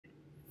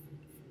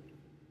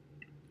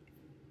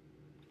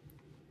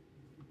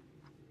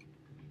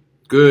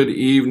Good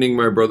evening,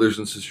 my brothers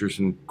and sisters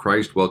in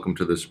Christ. Welcome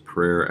to this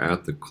prayer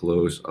at the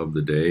close of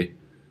the day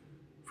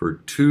for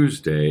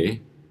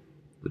Tuesday,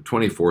 the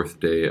 24th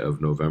day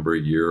of November,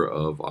 year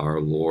of our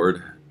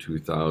Lord,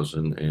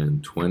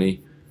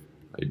 2020.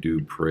 I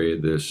do pray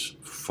this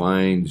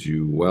finds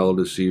you well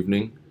this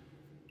evening.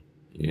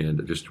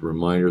 And just a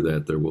reminder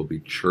that there will be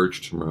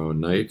church tomorrow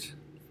night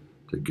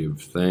to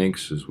give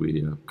thanks as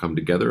we come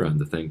together on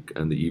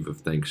the eve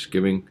of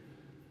Thanksgiving.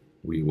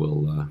 We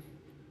will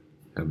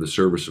have the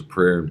service of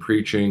prayer and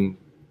preaching,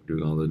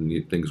 doing all the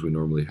neat things we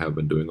normally have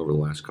been doing over the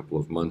last couple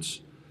of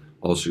months.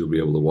 Also, you'll be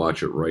able to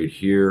watch it right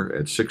here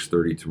at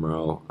 6:30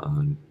 tomorrow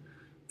on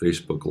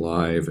Facebook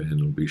Live, and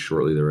it'll be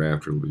shortly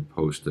thereafter. It'll be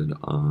posted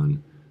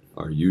on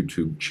our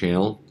YouTube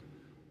channel.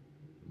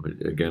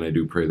 Again, I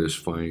do pray this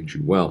finds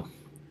you well.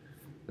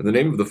 In the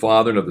name of the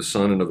Father, and of the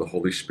Son, and of the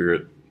Holy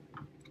Spirit,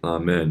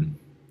 Amen.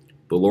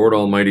 The Lord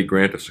Almighty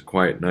grant us a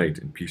quiet night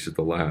and peace at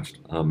the last.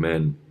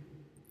 Amen.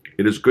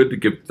 It is good to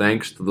give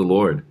thanks to the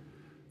Lord,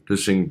 to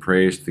sing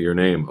praise to your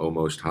name, O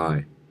Most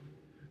High,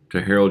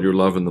 to herald your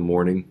love in the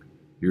morning,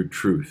 your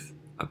truth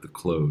at the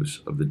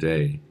close of the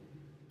day.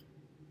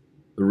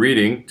 The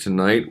reading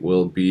tonight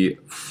will be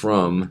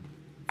from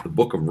the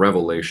book of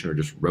Revelation, or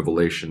just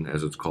Revelation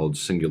as it's called,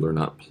 singular,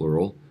 not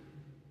plural.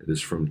 It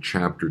is from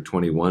chapter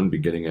 21,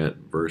 beginning at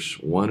verse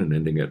 1 and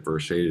ending at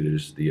verse 8. It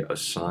is the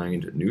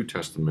assigned New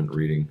Testament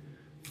reading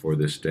for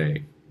this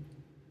day.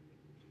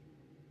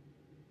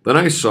 Then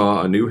I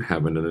saw a new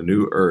heaven and a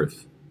new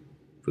earth.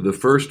 For the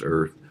first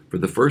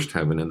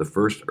heaven and the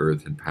first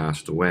earth had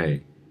passed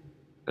away,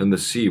 and the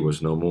sea was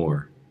no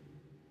more.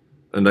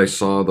 And I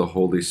saw the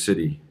holy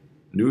city,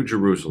 New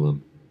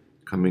Jerusalem,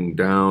 coming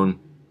down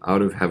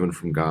out of heaven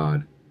from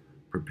God,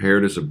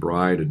 prepared as a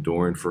bride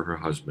adorned for her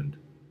husband.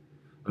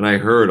 And I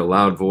heard a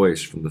loud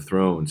voice from the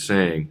throne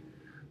saying,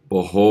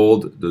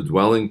 Behold, the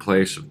dwelling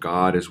place of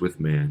God is with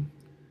man.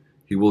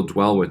 He will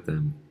dwell with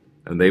them,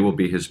 and they will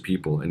be his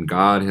people, and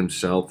God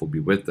himself will be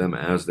with them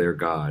as their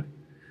God.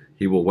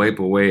 He will wipe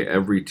away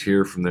every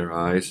tear from their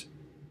eyes,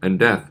 and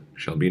death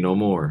shall be no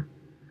more.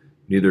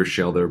 Neither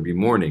shall there be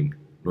mourning,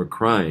 nor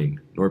crying,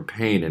 nor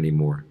pain any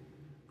more,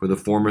 for the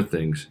former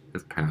things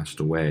have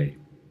passed away.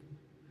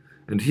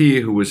 And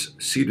he who was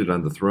seated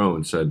on the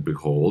throne said,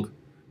 Behold,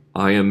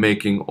 I am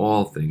making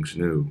all things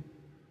new.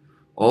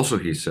 Also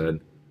he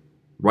said,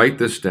 Write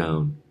this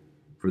down,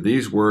 for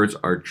these words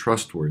are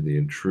trustworthy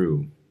and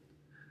true.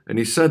 And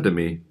he said to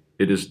me,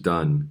 It is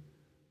done.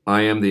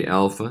 I am the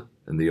Alpha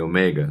and the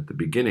Omega, the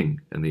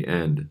beginning and the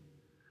end.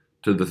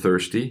 To the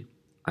thirsty,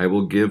 I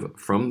will give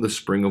from the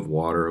spring of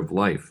water of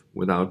life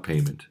without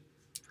payment.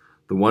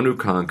 The one who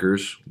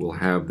conquers will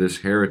have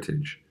this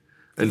heritage,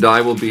 and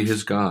I will be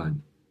his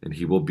God, and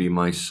he will be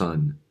my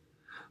son.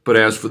 But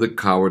as for the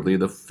cowardly,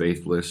 the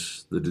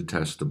faithless, the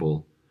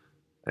detestable,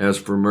 as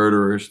for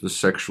murderers, the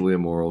sexually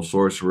immoral,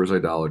 sorcerers,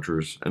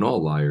 idolaters, and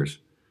all liars,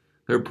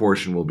 their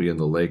portion will be in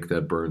the lake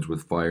that burns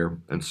with fire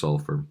and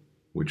sulfur,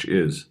 which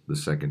is the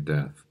second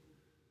death.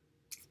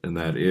 And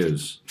that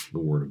is the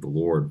word of the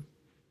Lord.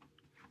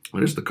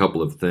 And just a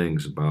couple of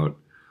things about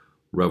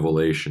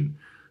Revelation.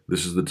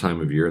 This is the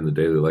time of year in the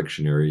daily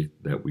lectionary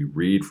that we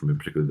read from, in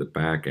particular the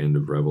back end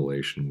of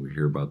Revelation. We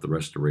hear about the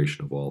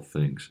restoration of all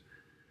things.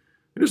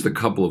 And just a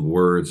couple of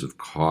words of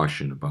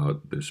caution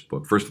about this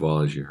book. First of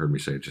all, as you heard me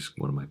say, it's just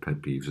one of my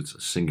pet peeves. It's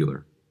a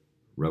singular.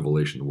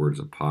 Revelation, the word is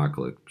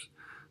apocalypse.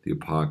 The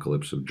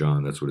apocalypse of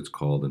John, that's what it's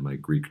called in my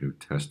Greek New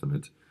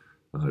Testament.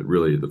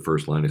 Really, the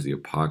first line is the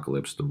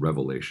apocalypse, the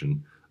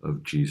revelation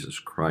of Jesus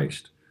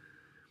Christ.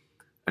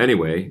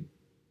 Anyway,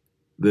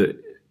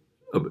 the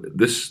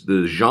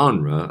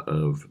genre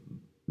of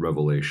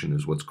Revelation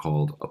is what's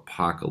called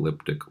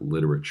apocalyptic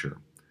literature.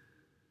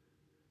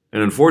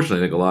 And unfortunately,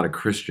 I think a lot of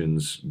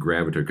Christians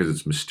gravitate, because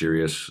it's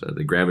mysterious,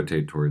 they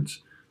gravitate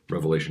towards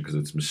Revelation because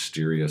it's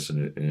mysterious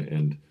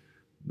and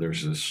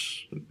there's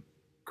this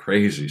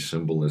crazy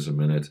symbolism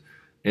in it.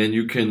 And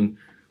you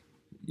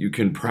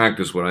can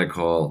practice what I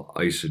call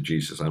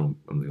eisegesis. I'm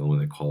the only one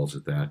that calls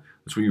it that.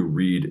 That's when you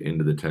read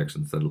into the text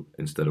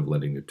instead of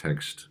letting the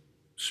text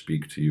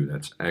speak to you.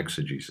 That's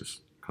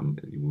exegesis.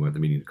 We want the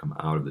meaning to come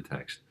out of the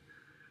text.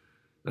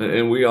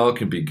 And we all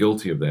can be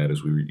guilty of that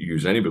as we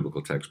use any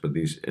biblical text, but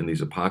in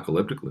these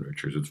apocalyptic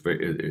literatures,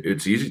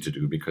 it's easy to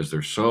do because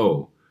they're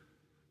so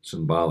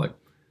symbolic.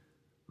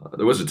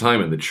 There was a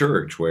time in the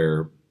church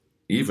where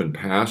even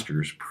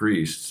pastors,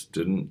 priests,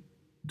 didn't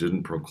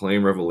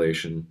proclaim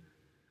Revelation,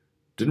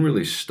 didn't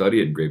really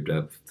study it in great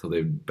depth till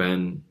they've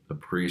been a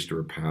priest or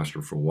a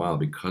pastor for a while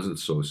because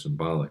it's so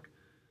symbolic.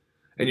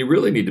 And you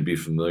really need to be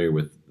familiar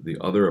with the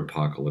other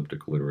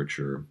apocalyptic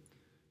literature,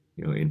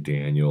 in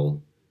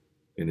Daniel,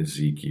 in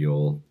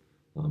Ezekiel,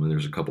 and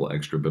there's a couple of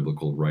extra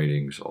biblical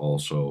writings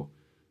also.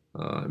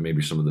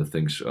 Maybe some of the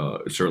things,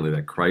 certainly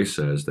that Christ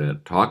says,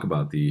 that talk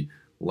about the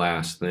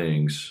last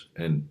things,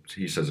 and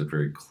he says it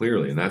very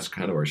clearly, and that's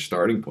kind of our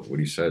starting point,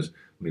 what he says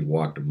when he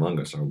walked among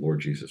us, our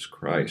Lord Jesus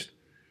Christ.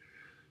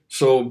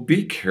 So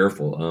be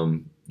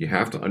careful. You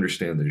have to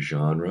understand the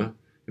genre.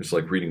 It's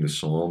like reading the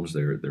Psalms.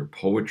 They're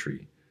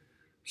poetry.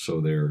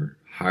 So they're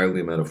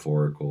highly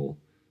metaphorical.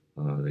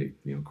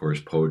 Of course,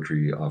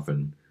 poetry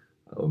often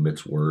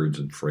omits words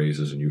and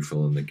phrases, and you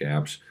fill in the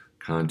gaps.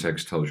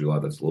 Context tells you a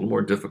lot. That's a little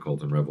more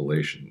difficult in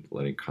Revelation,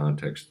 letting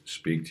context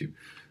speak to you.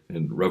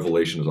 And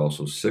Revelation is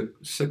also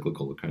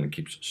cyclical. It kind of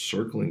keeps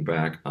circling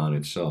back on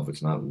itself.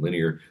 It's not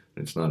linear,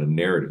 and it's not a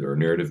narrative. There are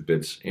narrative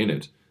bits in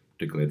it,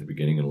 particularly at the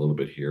beginning and a little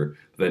bit here.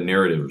 But that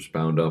narrative is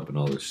bound up in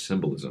all this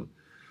symbolism.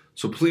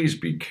 So please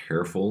be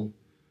careful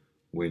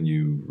when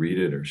you read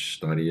it or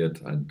study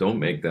it. Don't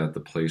make that the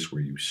place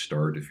where you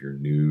start if you're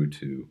new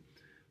to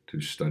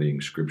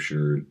studying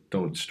Scripture.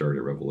 Don't start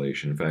at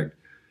Revelation. In fact,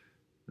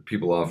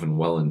 people often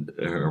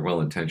are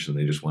well-intentioned.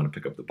 They just want to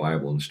pick up the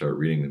Bible and start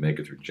reading. They make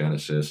it through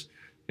Genesis.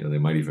 They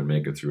might even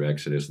make it through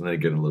Exodus, and then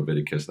they get in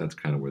Leviticus. That's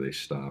kind of where they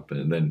stop.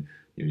 And then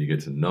you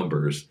get to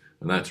Numbers,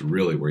 and that's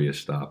really where you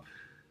stop.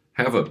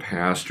 Have a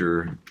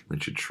pastor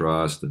that you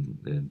trust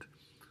and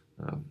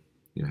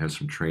have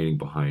some training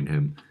behind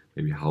him.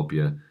 Maybe help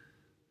you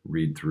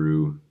read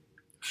through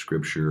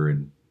Scripture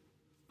and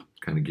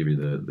kind of give you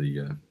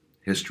the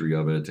history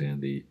of it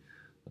and the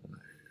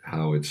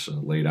how it's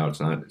laid out.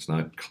 It's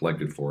not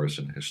collected for us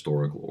in a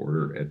historical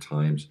order at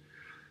times.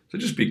 So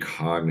just be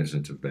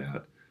cognizant of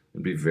that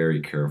and be very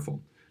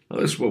careful. Now,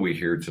 this is what we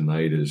hear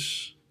tonight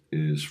is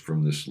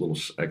from this little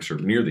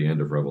excerpt near the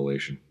end of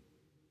Revelation.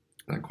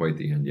 Not quite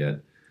the end yet,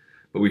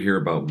 but we hear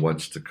about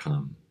what's to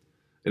come.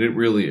 And it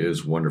really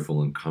is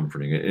wonderful and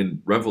comforting.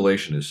 And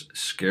Revelation, as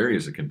scary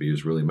as it can be,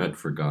 is really meant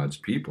for God's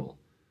people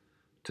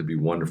to be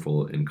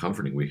wonderful and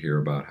comforting. We hear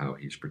about how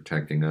He's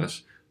protecting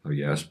us, how,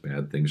 yes,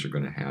 bad things are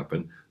going to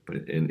happen, but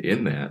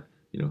in that,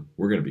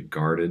 we're going to be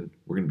guarded,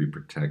 we're going to be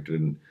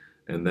protected.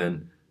 And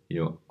then,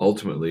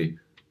 ultimately,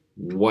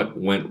 what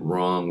went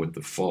wrong with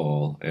the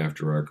fall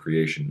after our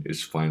creation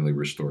is finally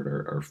restored.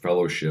 Our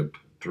fellowship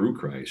through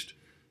Christ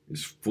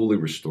is fully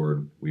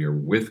restored. We are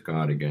with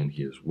God again.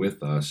 He is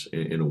with us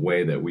in a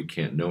way that we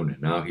can't know now.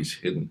 Now He's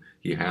hidden.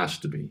 He has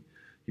to be.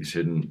 He's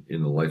hidden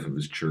in the life of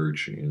His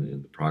church,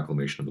 in the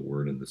proclamation of the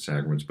Word and the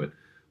sacraments. But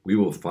we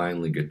will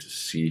finally get to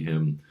see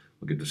Him.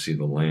 We'll get to see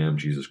the Lamb,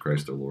 Jesus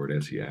Christ our Lord,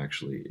 as He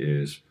actually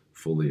is,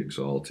 fully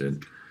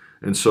exalted.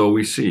 And so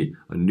we see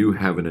a new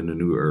heaven and a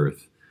new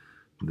earth.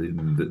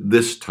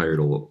 This tired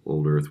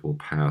old earth will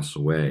pass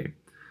away.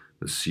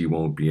 The sea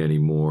won't be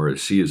anymore. The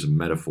sea is a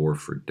metaphor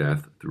for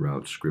death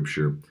throughout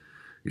Scripture.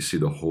 You see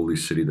the holy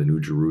city, the New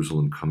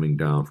Jerusalem, coming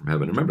down from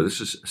heaven. And remember,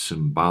 this is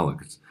symbolic.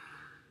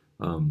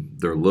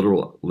 There are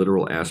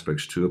literal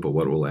aspects to it, but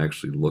what it will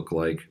actually look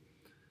like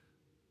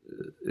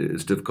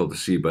is difficult to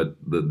see. But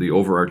the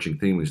overarching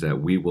theme is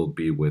that we will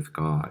be with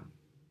God.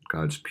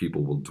 God's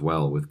people will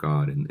dwell with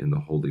God in the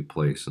holy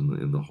place,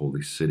 in the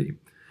holy city.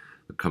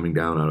 Coming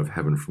down out of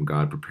heaven from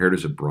God, prepared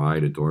as a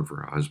bride adorned for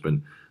her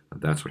husband.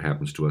 That's what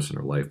happens to us in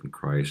our life in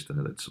Christ.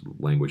 That's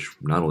language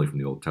not only from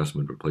the Old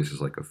Testament, but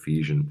places like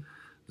Ephesians.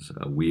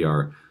 We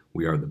are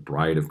the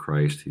bride of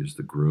Christ. He is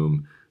the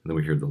groom. And then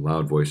we hear the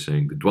loud voice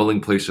saying, the dwelling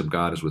place of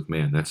God is with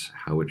man. That's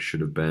how it should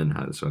have been.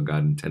 That's how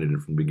God intended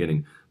it from the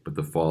beginning. But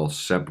the fall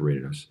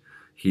separated us.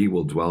 He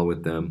will dwell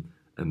with them,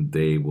 and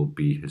they will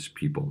be His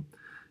people.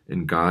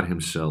 And God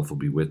Himself will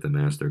be with them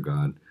as their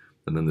God.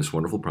 And then this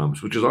wonderful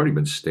promise, which has already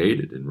been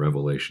stated in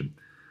Revelation,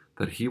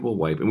 that He will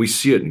wipe, and we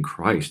see it in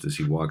Christ as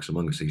He walks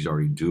among us. He's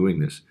already doing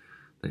this,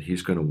 that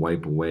He's going to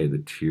wipe away the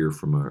tear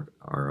from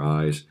our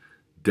eyes.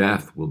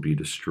 Death will be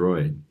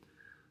destroyed.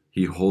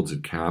 He holds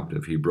it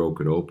captive. He broke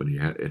it open.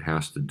 It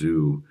has to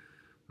do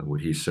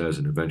what He says,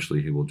 and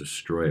eventually He will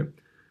destroy it.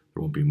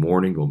 There won't be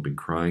mourning. There won't be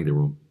crying.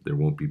 There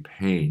won't be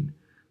pain.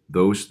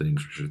 Those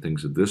things, which are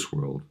things of this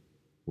world,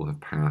 will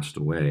have passed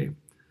away.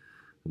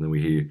 And then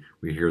we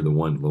hear the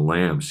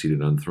Lamb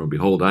seated on the throne.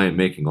 Behold, I am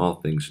making all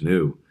things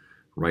new.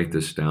 Write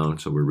this down,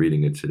 so we're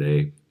reading it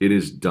today. It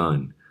is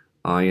done.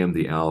 I am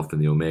the Alpha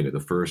and the Omega, the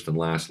first and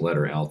last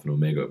letter, Alpha and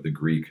Omega of the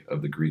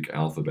Greek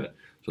alphabet.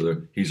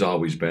 So He's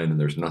always been, and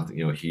there's nothing.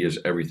 He is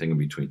everything in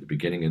between, the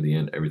beginning and the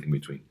end, everything in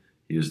between.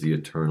 He is the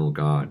eternal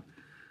God.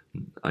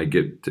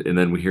 And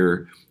then we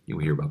hear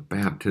about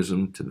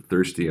baptism. To the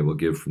thirsty, I will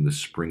give from the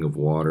spring of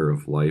water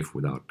of life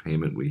without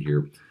payment. We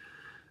hear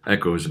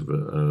echoes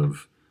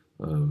of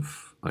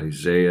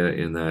Isaiah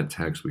in that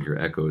text. We hear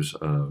echoes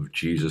of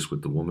Jesus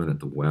with the woman at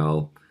the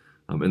well.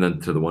 And then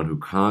to the one who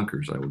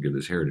conquers, I will give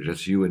this heritage.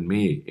 That's you and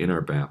me in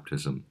our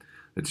baptism.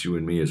 It's you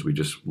and me as we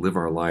just live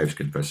our lives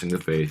confessing the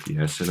faith,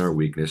 yes, in our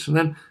weakness. And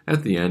then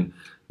at the end,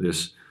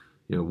 this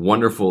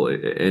wonderful,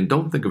 and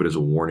don't think of it as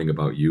a warning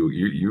about you.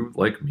 You,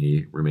 like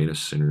me, remain a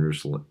sinner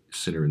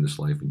in this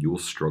life, and you will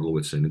struggle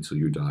with sin until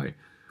you die.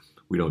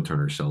 We don't turn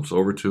ourselves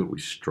over to it. We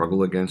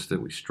struggle against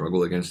it. We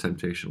struggle against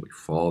temptation. We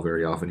fall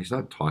very often. He's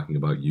not talking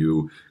about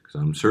you,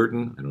 because I'm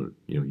certain,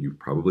 you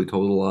probably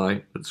told a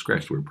lie. Let's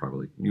scratch the word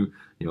probably.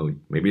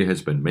 Maybe it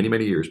has been many,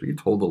 many years, but you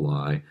told a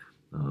lie.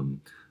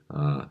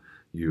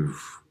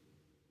 You've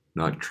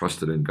not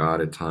trusted in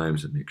God at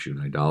times. It makes you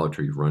an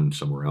idolater. You've run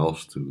somewhere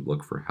else to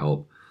look for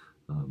help.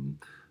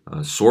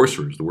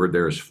 Sorcerers, the word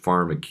there is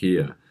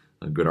pharmakia.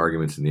 Good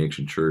arguments in the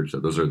ancient church.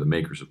 Those are the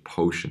makers of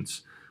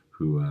potions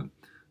who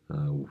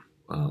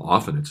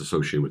Often it's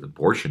associated with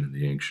abortion in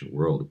the ancient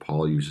world.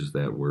 Paul uses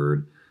that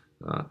word,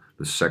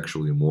 the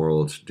sexually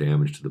immoral. It's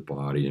damage to the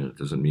body, and it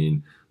doesn't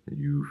mean that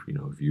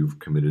if you've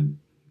committed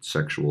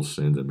sexual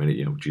sins, and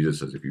many, Jesus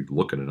says if you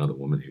look at another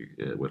woman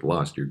with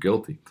lust, you're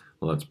guilty.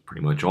 Well, that's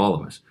pretty much all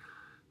of us.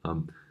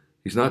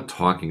 He's not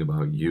talking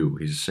about you.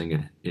 He's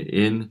saying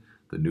in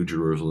the New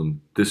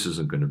Jerusalem, this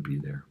isn't going to be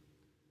there.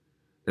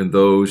 And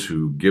those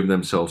who give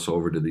themselves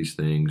over to these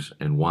things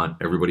and want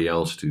everybody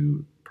else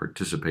to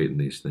participate in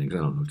these things, I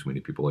don't know too many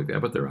people like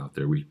that, but they're out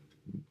there.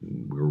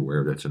 We're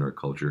aware that's in our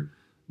culture.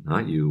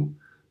 Not you.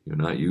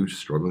 Not you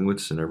struggling with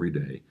sin every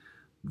day.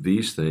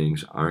 These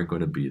things aren't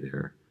going to be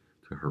there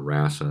to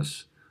harass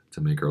us,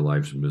 to make our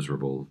lives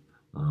miserable,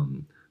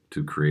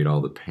 to create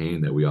all the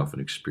pain that we often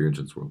experience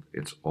in this world.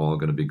 It's all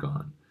going to be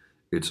gone.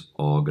 It's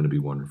all going to be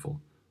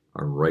wonderful.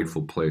 Our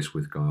rightful place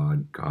with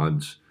God,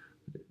 God's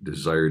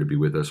desire to be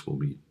with us will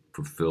be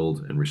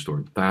fulfilled and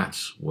restored.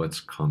 That's what's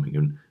coming.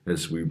 And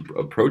as we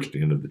approach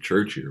the end of the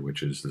church year,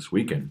 which is this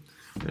weekend,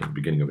 and the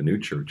beginning of a new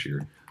church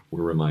year,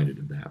 we're reminded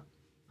of that.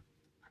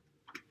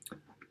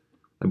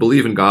 I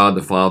believe in God,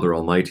 the Father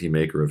Almighty,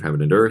 maker of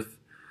heaven and earth,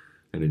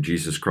 and in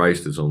Jesus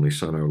Christ, his only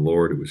Son, our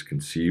Lord, who was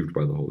conceived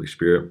by the Holy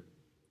Spirit,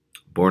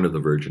 born of the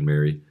Virgin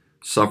Mary,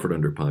 suffered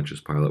under Pontius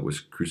Pilate,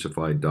 was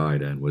crucified,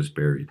 died, and was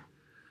buried.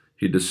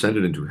 He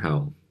descended into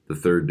hell. The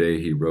third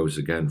day he rose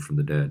again from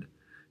the dead.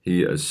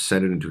 He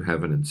ascended into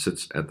heaven and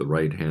sits at the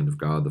right hand of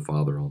God, the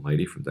Father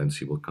Almighty. From thence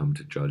he will come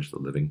to judge the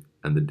living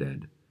and the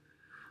dead.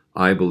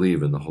 I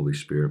believe in the Holy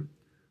Spirit,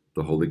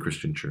 the holy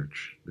Christian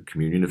Church, the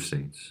communion of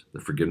saints, the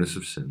forgiveness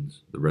of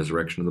sins, the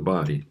resurrection of the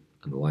body,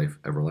 and the life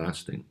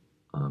everlasting.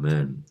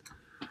 Amen.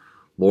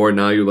 Lord,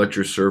 now you let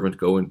your servant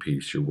go in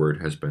peace. Your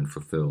word has been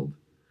fulfilled.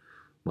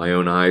 My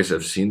own eyes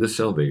have seen the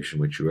salvation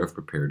which you have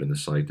prepared in the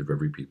sight of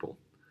every people,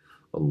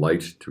 a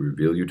light to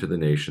reveal you to the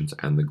nations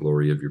and the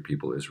glory of your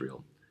people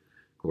Israel.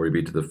 Glory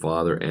be to the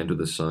Father, and to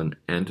the Son,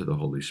 and to the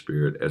Holy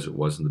Spirit, as it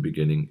was in the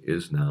beginning,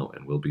 is now,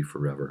 and will be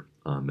forever.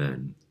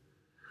 Amen.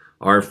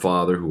 Our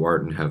Father, who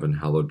art in heaven,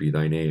 hallowed be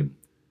thy name.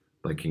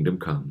 Thy kingdom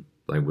come,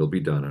 thy will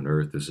be done on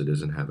earth as it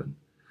is in heaven.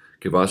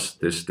 Give us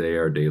this day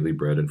our daily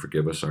bread, and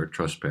forgive us our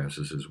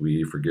trespasses, as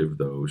we forgive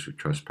those who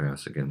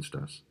trespass against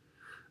us.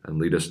 And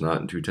lead us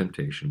not into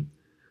temptation,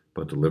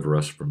 but deliver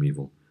us from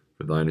evil.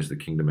 For thine is the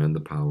kingdom and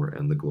the power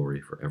and the glory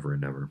forever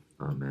and ever.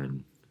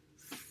 Amen.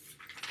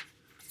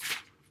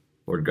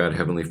 Lord God,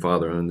 Heavenly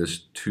Father, on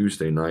this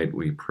Tuesday night,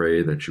 we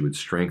pray that you would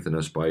strengthen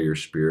us by your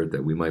Spirit,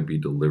 that we might be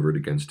delivered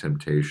against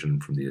temptation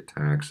from the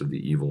attacks of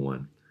the evil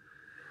one.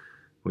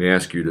 We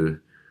ask you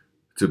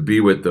to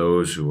be with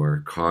those who are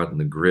caught in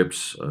the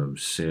grips of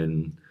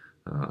sin,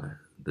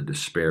 the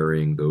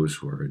despairing, those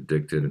who are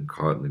addicted and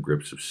caught in the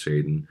grips of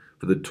Satan,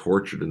 for the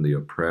tortured and the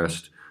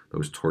oppressed,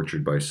 those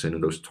tortured by sin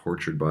and those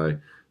tortured by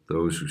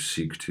those who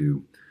seek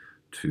to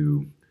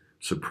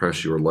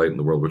suppress your light in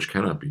the world, which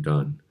cannot be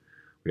done.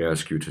 We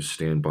ask you to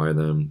stand by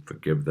them,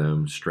 forgive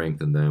them,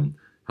 strengthen them,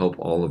 help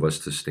all of us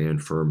to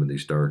stand firm in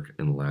these dark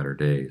and latter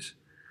days.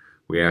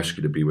 We ask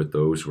you to be with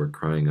those who are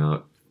crying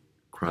out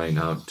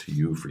to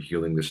you for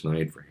healing this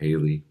night, for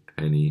Haley,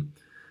 Penny,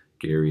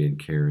 Gary and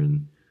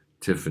Karen,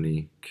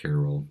 Tiffany,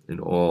 Carol, and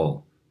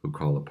all who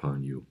call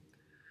upon you.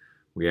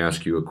 We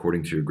ask you,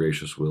 according to your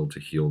gracious will, to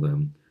heal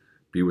them.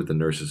 Be with the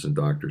nurses and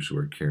doctors who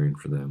are caring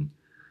for them.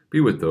 Be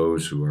with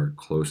those who are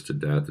close to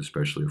death,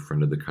 especially a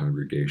friend of the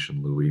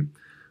congregation, Louis.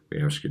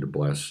 We ask you to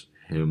bless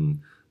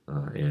him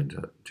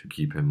and to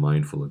keep him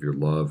mindful of your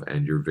love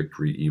and your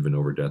victory even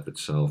over death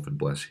itself, and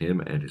bless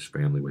him and his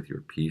family with your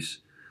peace.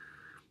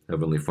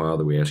 Heavenly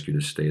Father, we ask you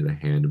to stay the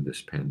hand of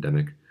this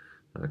pandemic.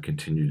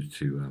 Continue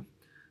to,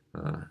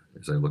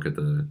 as I look at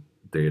the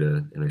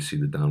data and I see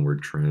the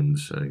downward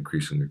trends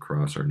increasing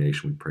across our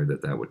nation, we pray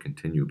that that would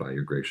continue by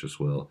your gracious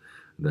will,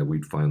 and that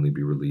we'd finally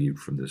be relieved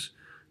from this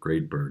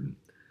great burden.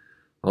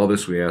 All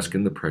this we ask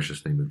in the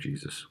precious name of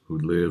Jesus, who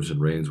lives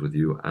and reigns with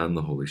you and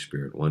the Holy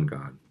Spirit, one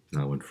God,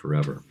 now and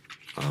forever.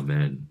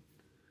 Amen.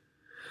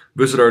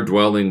 Visit our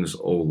dwellings,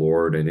 O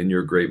Lord, and in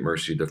your great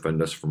mercy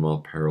defend us from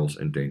all perils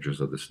and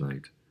dangers of this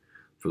night.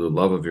 For the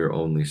love of your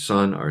only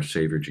Son, our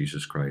Savior,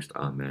 Jesus Christ.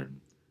 Amen.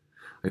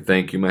 I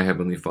thank you, my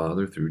heavenly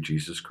Father, through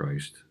Jesus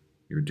Christ,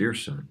 your dear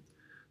Son,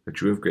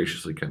 that you have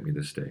graciously kept me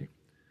this day.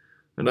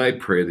 And I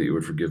pray that you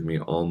would forgive me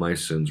all my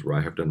sins where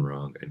I have done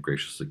wrong, and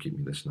graciously keep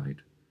me this night.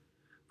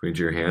 For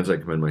into your hands I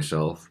commend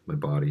myself, my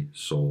body,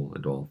 soul,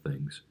 and all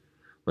things.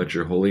 Let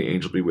your holy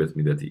angel be with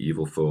me, that the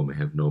evil foe may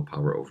have no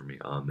power over me.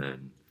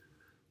 Amen.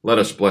 Let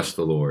us bless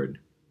the Lord.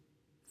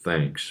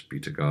 Thanks be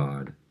to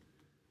God.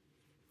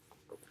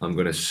 I'm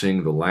going to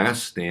sing the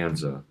last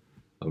stanza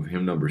of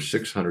hymn number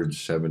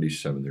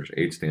 677. There's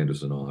 8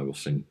 stanzas in all. I will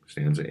sing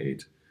stanza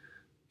 8,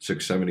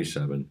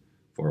 677,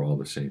 for all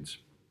the saints.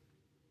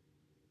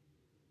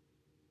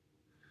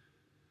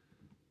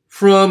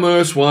 From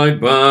earth's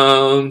wide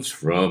bounds,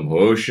 from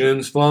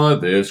ocean's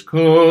farthest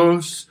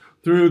coasts,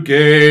 through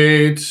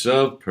gates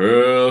of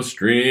pearl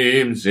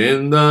streams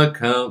in the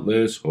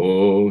countless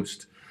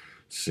host,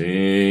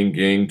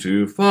 singing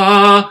to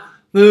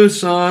Father,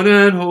 Son,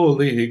 and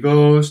Holy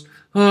Ghost,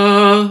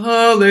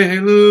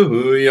 Hallelujah.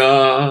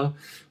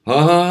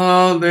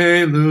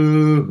 Hallelujah.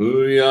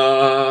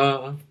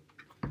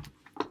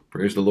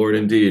 Praise the Lord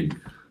indeed.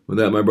 With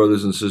that, my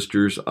brothers and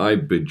sisters, I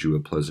bid you a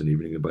pleasant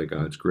evening, and by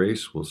God's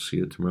grace, we'll see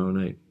you tomorrow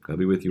night. God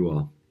be with you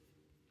all.